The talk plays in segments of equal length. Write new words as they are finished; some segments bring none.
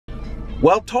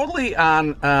Well, totally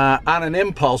on an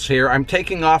impulse here, I'm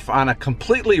taking off on a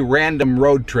completely random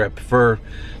road trip for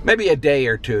maybe a day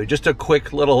or two. Just a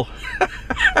quick little,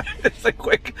 just a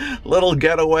quick little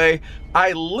getaway.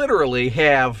 I literally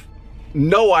have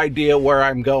no idea where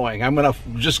I'm going. I'm gonna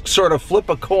just sort of flip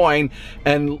a coin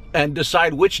and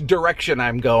decide which direction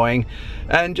I'm going,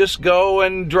 and just go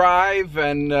and drive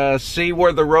and see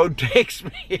where the road takes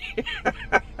me.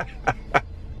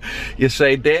 You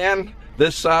say, Dan,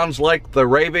 this sounds like the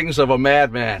ravings of a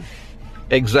madman.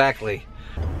 Exactly.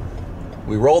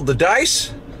 We rolled the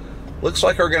dice. Looks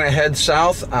like we're gonna head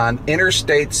south on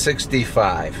Interstate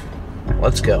 65.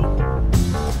 Let's go.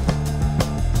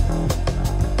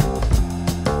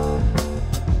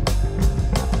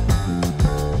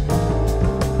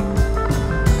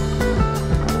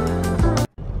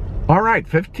 All right,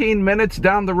 15 minutes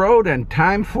down the road and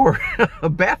time for a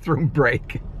bathroom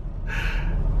break.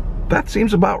 That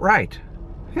seems about right.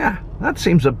 Yeah, that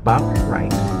seems about right.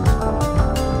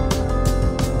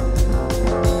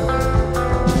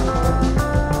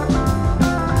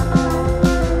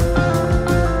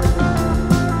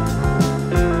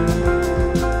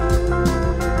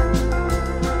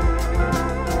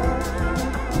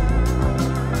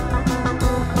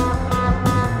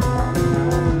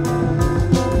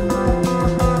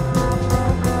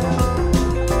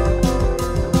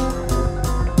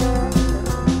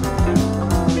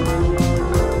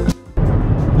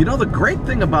 You know, the great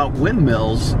thing about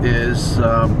windmills is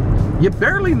you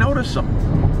barely notice them.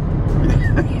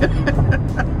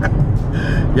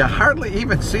 You hardly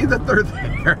even see that they're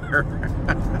there.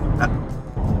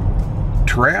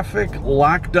 Traffic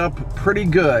locked up pretty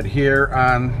good here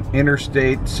on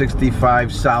Interstate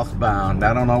 65 southbound.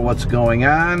 I don't know what's going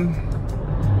on,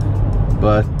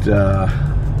 but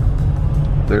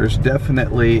there's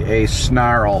definitely a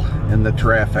snarl in the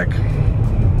traffic.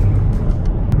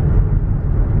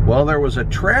 Well, there was a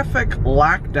traffic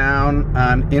lockdown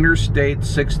on Interstate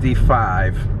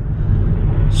 65.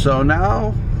 So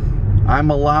now I'm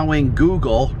allowing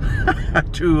Google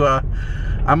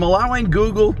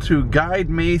to guide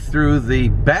me through the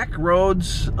back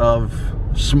roads of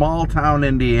small town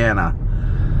Indiana.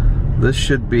 This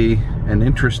should be an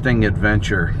interesting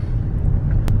adventure.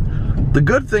 The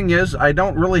good thing is I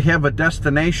don't really have a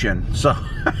destination, so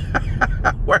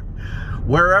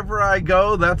wherever I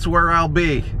go, that's where I'll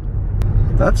be.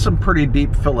 That's some pretty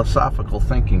deep philosophical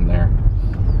thinking there.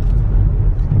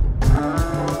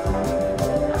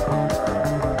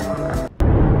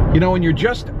 You know, when you're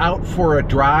just out for a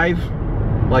drive,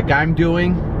 like I'm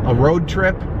doing, a road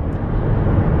trip,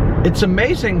 it's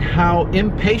amazing how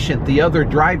impatient the other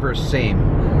drivers seem.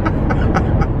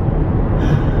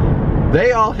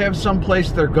 They all have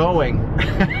someplace they're going,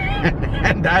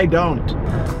 and I don't.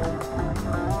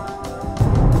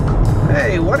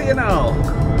 Hey, what do you know?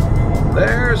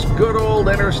 There's good old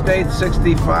Interstate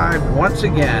 65 once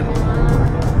again.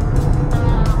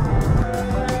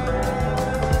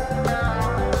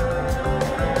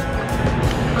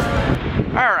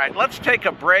 All right, let's take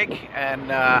a break and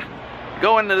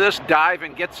go into this dive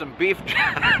and get some beef.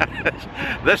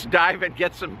 This dive and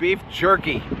get some beef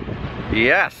jerky.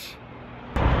 Yes.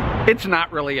 It's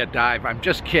not really a dive, I'm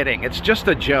just kidding. It's just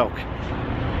a joke.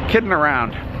 Kidding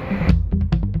around.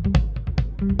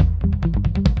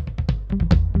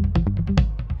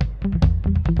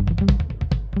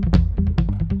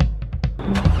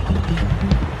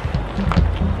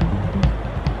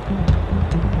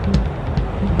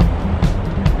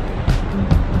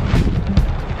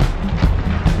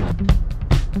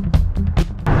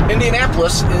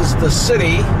 Indianapolis is the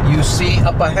city you see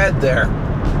up ahead there.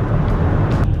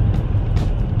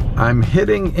 I'm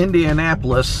hitting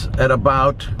Indianapolis at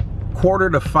about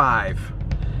 4:45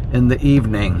 in the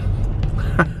evening.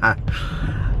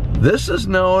 This is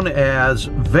known as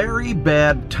very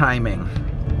bad timing.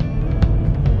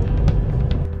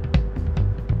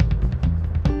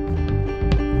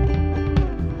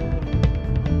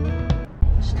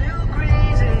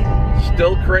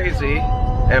 Still crazy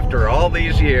after all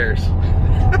these years.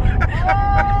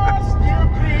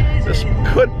 This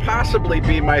could possibly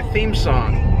be my theme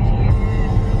song.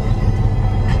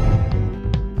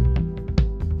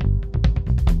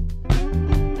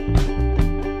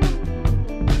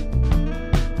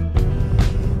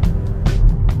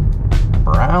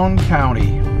 Brown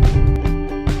County.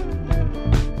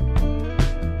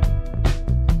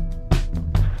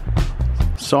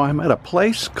 So I'm at a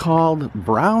place called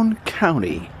Brown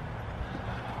County.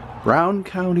 Brown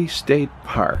County State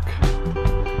Park.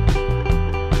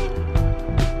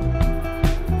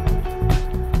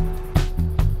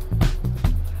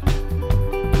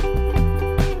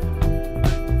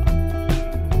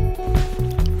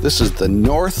 This is the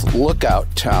North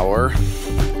Lookout Tower.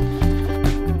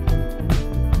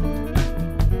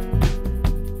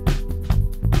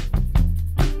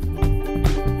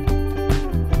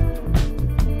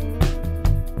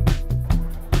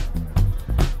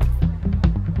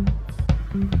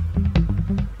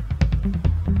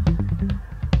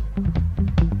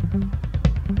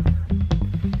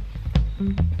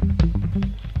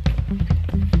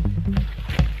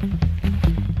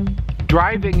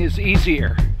 Driving is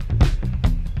easier.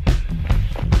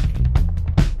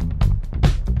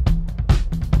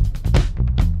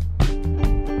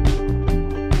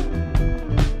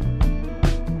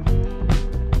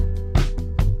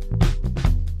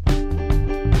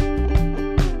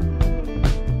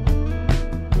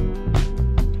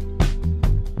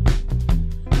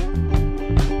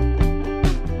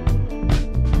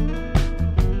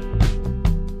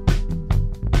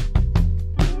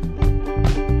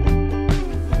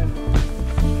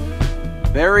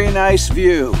 Very nice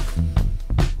view.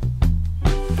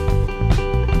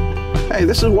 Hey,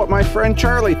 this is what my friend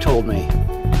Charlie told me.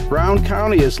 Brown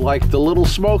County is like the Little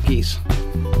Smokies.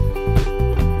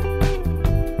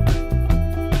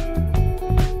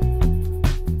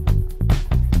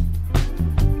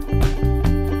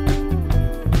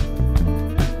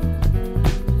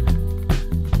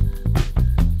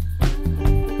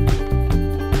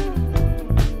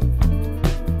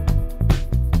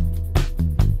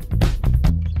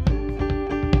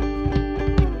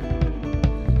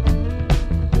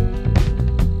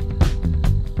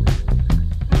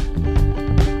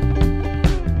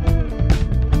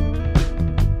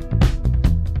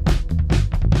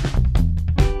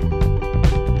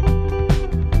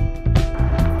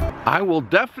 I will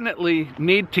definitely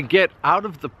need to get out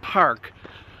of the park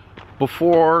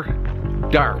before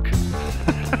dark.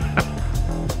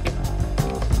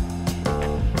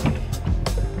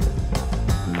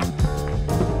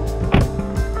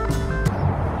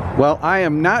 Well, I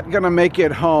am not gonna make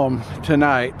it home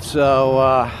tonight,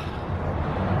 so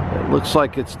it looks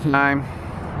like it's time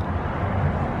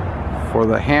for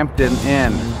the Hampton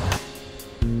Inn.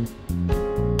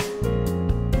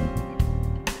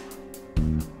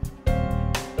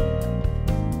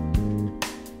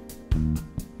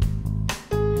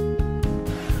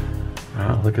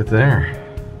 Look at there.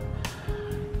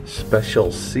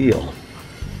 Special seal.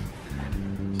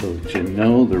 So that you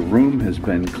know the room has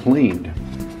been cleaned.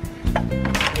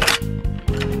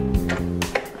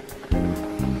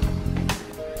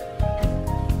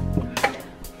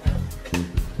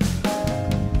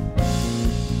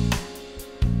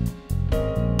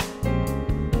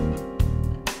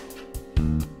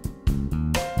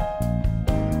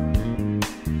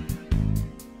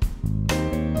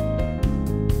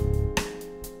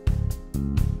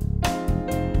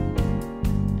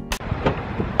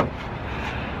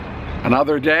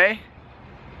 Another day,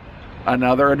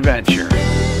 another adventure.